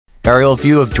Aerial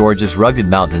view of Georgia's rugged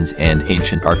mountains and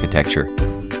ancient architecture.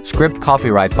 Script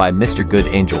copyright by Mr. Good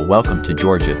Angel. Welcome to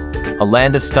Georgia, a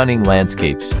land of stunning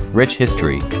landscapes, rich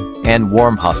history, and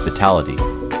warm hospitality.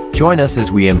 Join us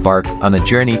as we embark on a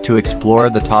journey to explore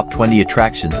the top 20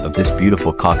 attractions of this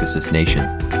beautiful Caucasus nation,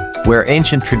 where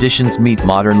ancient traditions meet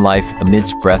modern life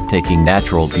amidst breathtaking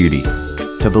natural beauty.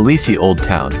 Tbilisi Old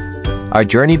Town. Our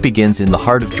journey begins in the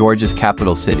heart of Georgia's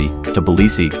capital city,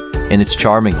 Tbilisi, in its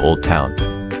charming old town.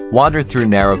 Wander through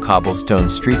narrow cobblestone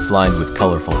streets lined with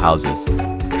colorful houses,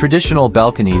 traditional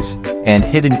balconies, and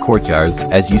hidden courtyards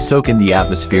as you soak in the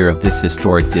atmosphere of this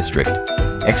historic district.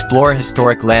 Explore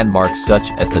historic landmarks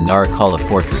such as the Narikala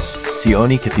Fortress,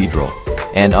 Sioni Cathedral,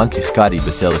 and Unkiskadi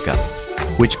Basilica,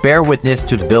 which bear witness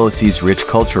to Tbilisi's rich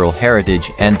cultural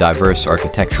heritage and diverse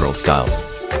architectural styles.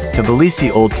 Tbilisi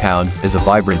Old Town is a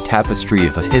vibrant tapestry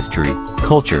of history,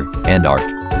 culture, and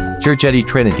art. Georgian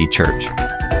Trinity Church.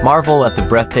 Marvel at the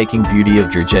breathtaking beauty of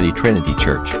Georgian Trinity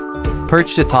Church.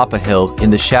 Perched atop a hill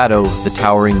in the shadow of the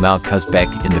towering Mount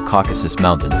Kuzbek in the Caucasus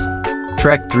Mountains.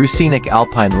 Trek through scenic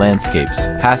alpine landscapes,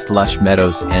 past lush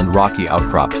meadows and rocky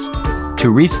outcrops, to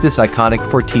reach this iconic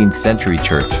 14th century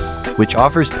church, which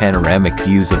offers panoramic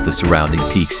views of the surrounding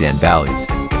peaks and valleys.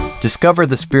 Discover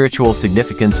the spiritual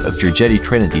significance of Georgian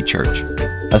Trinity Church,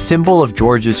 a symbol of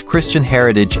Georgia's Christian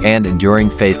heritage and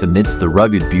enduring faith amidst the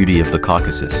rugged beauty of the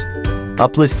Caucasus.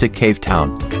 Uplistic Cave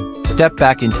Town. Step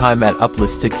back in time at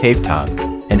Uplistic Cave Town,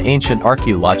 an ancient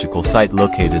archaeological site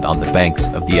located on the banks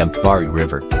of the Mtskheta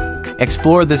River.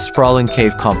 Explore this sprawling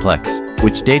cave complex,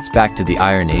 which dates back to the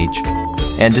Iron Age,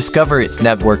 and discover its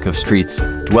network of streets,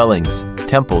 dwellings,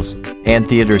 temples, and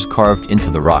theaters carved into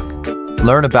the rock.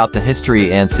 Learn about the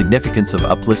history and significance of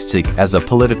Uplistic as a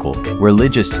political,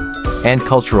 religious, and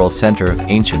cultural center of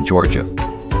ancient Georgia,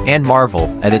 and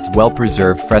marvel at its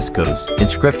well-preserved frescoes,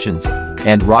 inscriptions,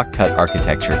 and rock-cut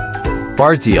architecture.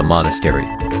 Vardzia Monastery.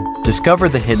 Discover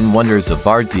the hidden wonders of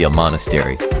Vardzia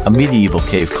Monastery, a medieval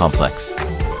cave complex,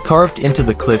 carved into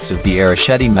the cliffs of the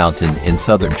Arasheti Mountain in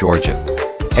southern Georgia.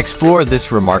 Explore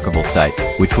this remarkable site,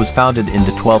 which was founded in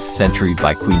the 12th century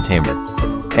by Queen Tamar,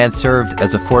 and served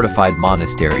as a fortified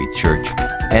monastery, church,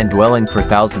 and dwelling for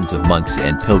thousands of monks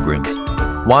and pilgrims.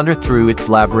 Wander through its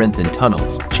labyrinthine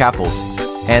tunnels, chapels,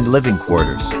 and living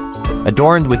quarters,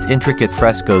 adorned with intricate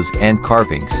frescoes and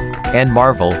carvings, and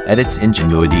marvel at its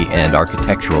ingenuity and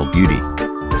architectural beauty.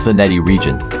 Svaneti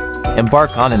region.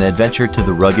 Embark on an adventure to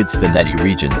the rugged Svaneti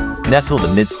region, nestled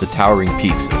amidst the towering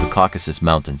peaks of the Caucasus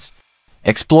Mountains.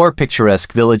 Explore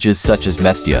picturesque villages such as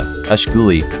Mtskheta,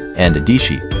 Ushguli, and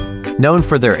Adishi, known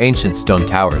for their ancient stone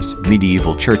towers,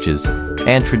 medieval churches,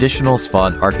 and traditional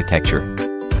Svan architecture.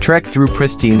 Trek through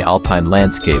pristine alpine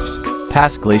landscapes,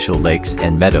 past glacial lakes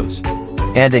and meadows,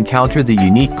 and encounter the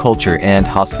unique culture and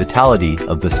hospitality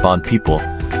of the Svan people,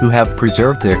 who have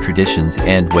preserved their traditions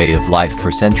and way of life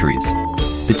for centuries.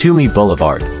 Batumi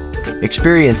Boulevard.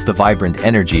 Experience the vibrant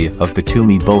energy of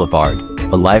Batumi Boulevard,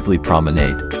 a lively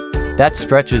promenade that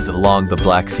stretches along the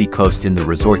Black Sea coast in the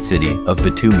resort city of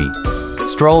Batumi.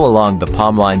 Stroll along the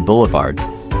palm-lined boulevard,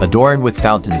 adorned with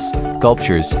fountains,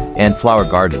 sculptures, and flower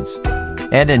gardens,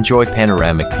 and enjoy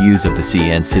panoramic views of the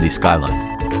sea and city skyline.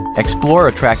 Explore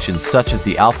attractions such as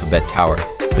the Alphabet Tower,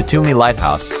 Batumi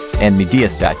Lighthouse, and Medea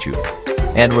Statue,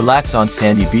 and relax on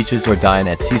sandy beaches or dine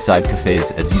at seaside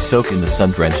cafes as you soak in the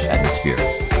sun-drenched atmosphere.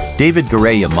 David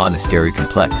Gureya Monastery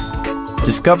Complex.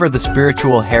 Discover the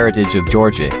spiritual heritage of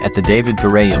Georgia at the David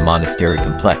Gureya Monastery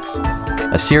Complex,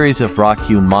 a series of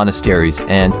rock-hewn monasteries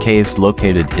and caves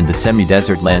located in the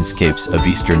semi-desert landscapes of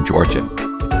eastern Georgia.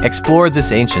 Explore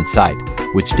this ancient site,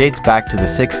 which dates back to the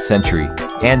 6th century,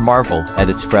 and marvel at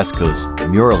its frescoes,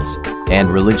 murals, and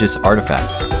religious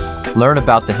artifacts. Learn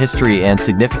about the history and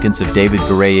significance of David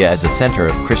Gureya as a center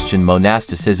of Christian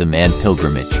monasticism and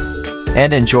pilgrimage,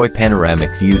 and enjoy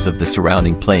panoramic views of the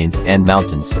surrounding plains and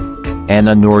mountains.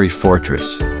 Ananuri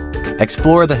Fortress.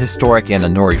 Explore the historic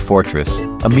Ananuri Fortress,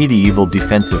 a medieval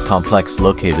defensive complex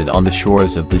located on the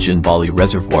shores of the Janvali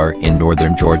Reservoir in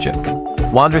northern Georgia.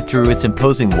 Wander through its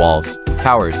imposing walls,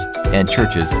 towers, and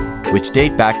churches, which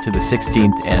date back to the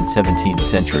 16th and 17th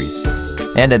centuries,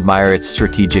 and admire its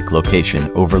strategic location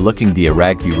overlooking the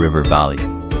Aragvi River Valley.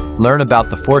 Learn about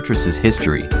the fortress's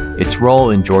history, its role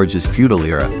in Georgia's feudal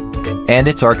era, and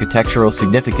its architectural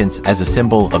significance as a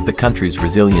symbol of the country's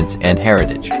resilience and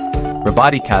heritage.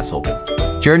 Rabati Castle.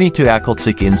 Journey to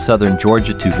Akultsik in southern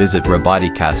Georgia to visit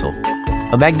Rabati Castle,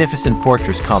 a magnificent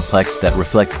fortress complex that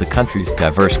reflects the country's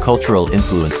diverse cultural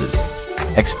influences.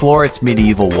 Explore its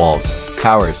medieval walls,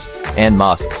 towers, and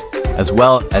mosques, as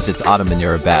well as its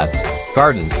Ottoman-era baths,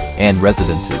 gardens, and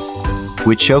residences,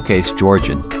 which showcase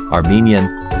Georgian, Armenian,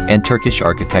 and Turkish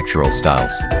architectural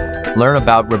styles. Learn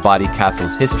about Rabati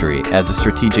Castle's history as a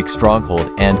strategic stronghold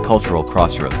and cultural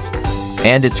crossroads,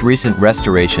 and its recent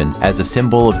restoration as a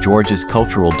symbol of Georgia's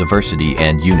cultural diversity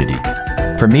and unity.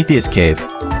 Prometheus Cave.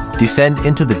 Descend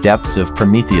into the depths of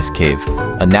Prometheus Cave,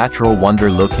 a natural wonder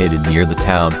located near the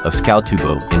town of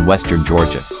Skautubo in western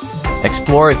Georgia.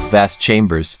 Explore its vast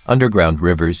chambers, underground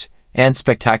rivers, and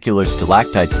spectacular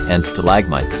stalactites and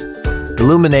stalagmites,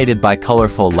 illuminated by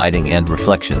colorful lighting and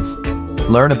reflections.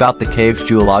 Learn about the cave's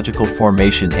geological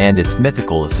formation and its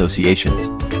mythical associations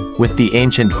with the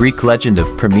ancient Greek legend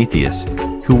of Prometheus,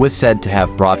 who was said to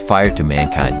have brought fire to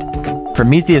mankind.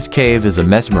 Prometheus Cave is a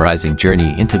mesmerizing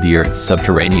journey into the Earth's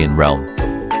subterranean realm.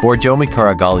 Borjomi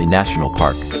Karagali National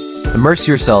Park. Immerse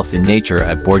yourself in nature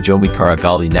at Borjomi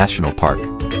Karagali National Park,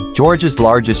 Georgia's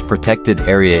largest protected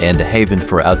area and a haven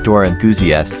for outdoor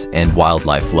enthusiasts and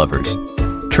wildlife lovers.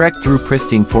 Trek through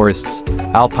pristine forests,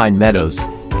 alpine meadows,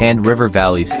 and river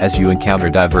valleys as you encounter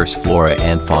diverse flora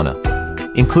and fauna,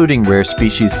 including rare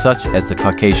species such as the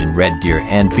Caucasian red deer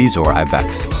and Bezoar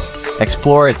ibex.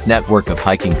 Explore its network of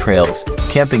hiking trails,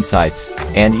 camping sites,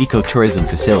 and ecotourism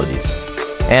facilities,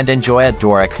 and enjoy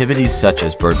outdoor activities such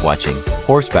as birdwatching,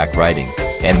 horseback riding,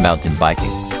 and mountain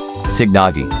biking.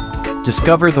 Signagi.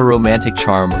 Discover the romantic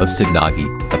charm of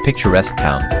Signagi, a picturesque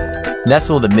town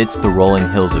nestled amidst the rolling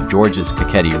hills of Georgia's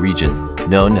Kakheti region,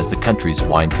 known as the country's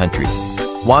wine country.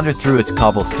 Wander through its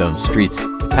cobblestone streets,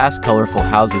 past colorful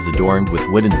houses adorned with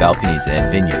wooden balconies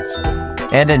and vineyards,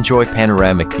 and enjoy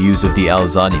panoramic views of the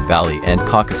Alazani Valley and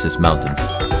Caucasus Mountains.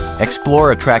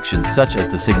 Explore attractions such as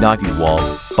the Signagi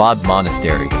Wall, Bod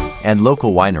Monastery, and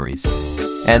local wineries,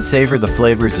 and savor the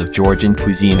flavors of Georgian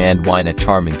cuisine and wine at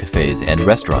charming cafes and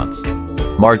restaurants.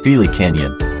 Martvili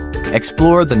Canyon.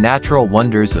 Explore the natural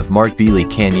wonders of Martvili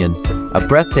Canyon, a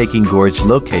breathtaking gorge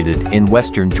located in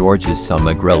western Georgia's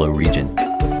Salmagrelo region.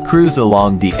 Cruise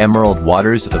along the emerald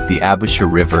waters of the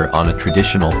Abusha River on a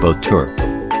traditional boat tour,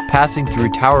 passing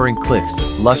through towering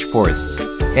cliffs, lush forests,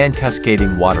 and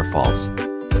cascading waterfalls.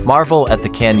 Marvel at the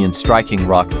canyon's striking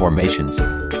rock formations,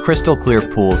 crystal-clear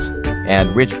pools,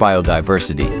 and rich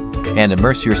biodiversity, and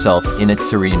immerse yourself in its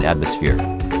serene atmosphere.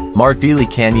 Martvili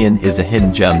Canyon is a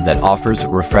hidden gem that offers a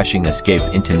refreshing escape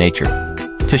into nature.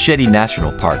 Tshedi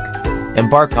National Park.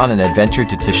 Embark on an adventure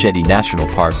to Tshedi National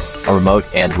Park, a remote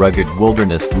and rugged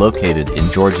wilderness located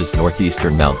in Georgia's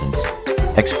northeastern mountains.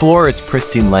 Explore its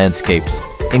pristine landscapes,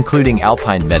 including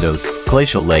alpine meadows,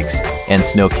 glacial lakes, and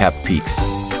snow-capped peaks,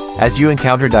 as you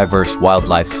encounter diverse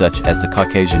wildlife such as the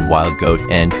Caucasian wild goat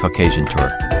and Caucasian tour.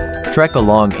 Trek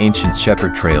along ancient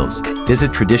shepherd trails,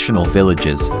 visit traditional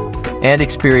villages, and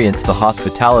experience the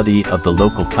hospitality of the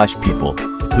local Tush people,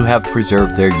 who have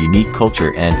preserved their unique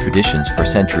culture and traditions for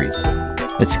centuries.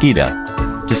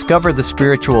 Mtskheta. Discover the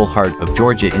spiritual heart of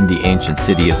Georgia in the ancient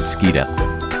city of Mtskheta,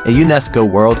 a UNESCO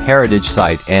World Heritage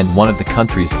Site and one of the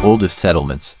country's oldest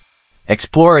settlements.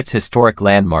 Explore its historic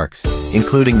landmarks,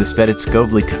 including the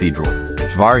Svetitskovli Cathedral,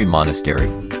 Zhvari Monastery,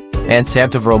 and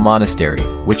Samtovro Monastery,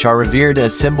 which are revered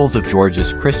as symbols of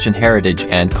Georgia's Christian heritage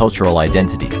and cultural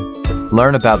identity.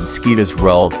 Learn about Mtskheta's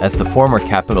role as the former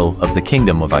capital of the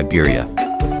Kingdom of Iberia,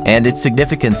 and its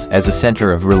significance as a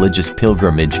center of religious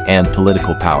pilgrimage and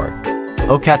political power.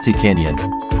 Okatsi Canyon.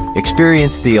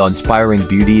 Experience the awe-inspiring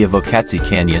beauty of Okatsi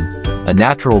Canyon, a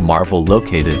natural marvel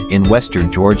located in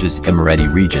western Georgia's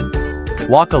Imereti region.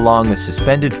 Walk along a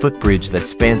suspended footbridge that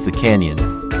spans the canyon,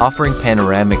 offering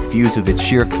panoramic views of its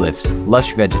sheer cliffs,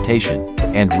 lush vegetation,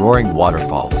 and roaring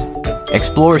waterfalls.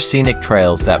 Explore scenic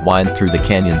trails that wind through the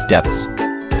canyon's depths,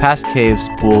 past caves,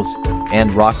 pools,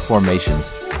 and rock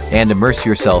formations, and immerse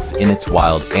yourself in its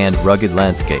wild and rugged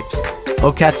landscapes.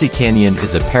 Okatsi Canyon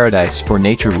is a paradise for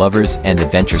nature lovers and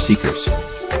adventure seekers.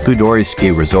 Gudori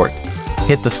Ski Resort.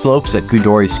 Hit the slopes at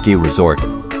Gudori Ski Resort,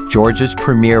 Georgia's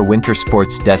premier winter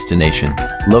sports destination,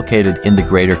 located in the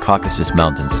Greater Caucasus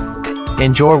Mountains.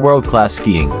 Enjoy world-class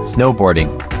skiing, snowboarding,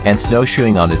 and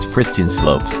snowshoeing on its pristine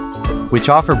slopes, which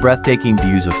offer breathtaking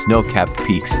views of snow-capped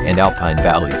peaks and alpine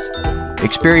valleys.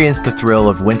 Experience the thrill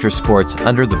of winter sports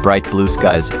under the bright blue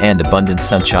skies and abundant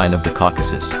sunshine of the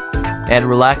Caucasus, and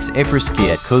relax après-ski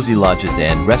at cozy lodges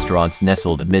and restaurants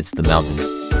nestled amidst the mountains.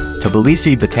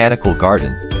 Tbilisi Botanical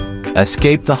Garden.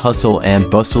 Escape the hustle and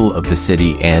bustle of the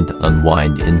city and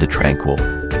unwind in the tranquil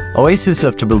oasis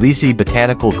of Tbilisi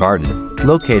Botanical Garden,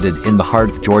 located in the heart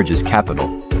of Georgia's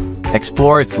capital.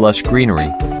 Explore its lush greenery,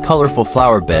 colorful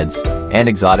flower beds, and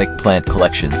exotic plant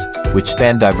collections, which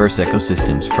span diverse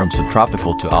ecosystems from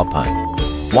subtropical to alpine.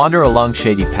 Wander along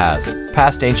shady paths,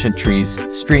 past ancient trees,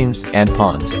 streams, and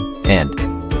ponds, and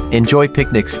enjoy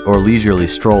picnics or leisurely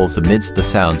strolls amidst the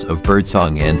sounds of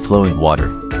birdsong and flowing water.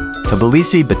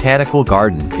 Tbilisi Botanical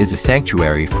Garden is a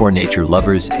sanctuary for nature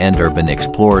lovers and urban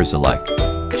explorers alike.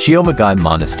 Shiomagine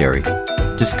Monastery.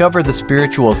 Discover the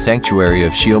spiritual sanctuary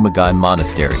of Shiomagine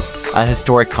Monastery, a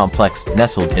historic complex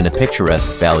nestled in a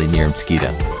picturesque valley near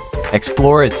Mtskheta.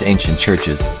 Explore its ancient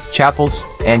churches, chapels,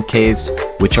 and caves,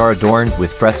 which are adorned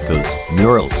with frescoes,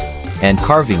 murals, and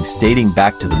carvings dating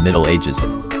back to the Middle Ages.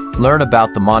 Learn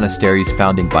about the monastery's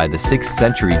founding by the 6th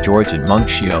century Georgian monk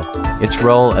Shio, its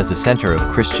role as a center of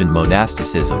Christian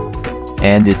monasticism,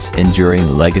 and its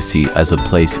enduring legacy as a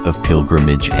place of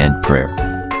pilgrimage and prayer.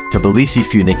 Tbilisi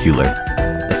Funicular.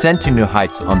 Ascend to new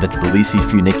heights on the Tbilisi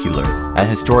Funicular, a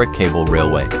historic cable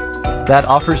railway that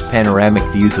offers panoramic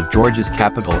views of Georgia's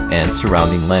capital and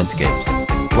surrounding landscapes.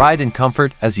 Ride in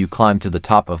comfort as you climb to the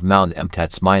top of Mount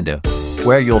Mtskheta,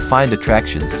 where you'll find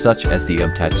attractions such as the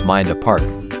Mtskheta Park,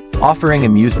 offering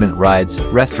amusement rides,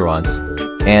 restaurants,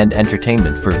 and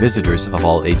entertainment for visitors of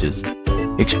all ages.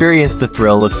 Experience the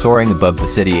thrill of soaring above the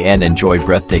city and enjoy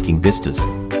breathtaking vistas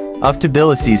of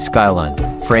Tbilisi's skyline,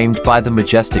 framed by the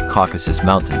majestic Caucasus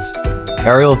Mountains.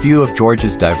 Aerial view of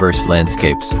Georgia's diverse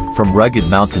landscapes, from rugged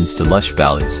mountains to lush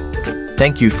valleys.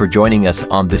 Thank you for joining us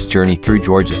on this journey through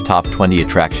Georgia's top 20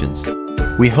 attractions.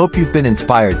 We hope you've been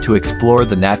inspired to explore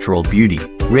the natural beauty,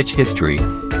 rich history,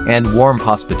 and warm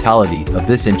hospitality of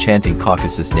this enchanting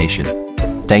Caucasus nation.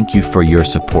 Thank you for your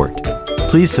support.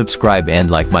 Please subscribe and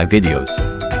like my videos.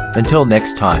 Until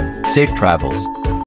next time, safe travels.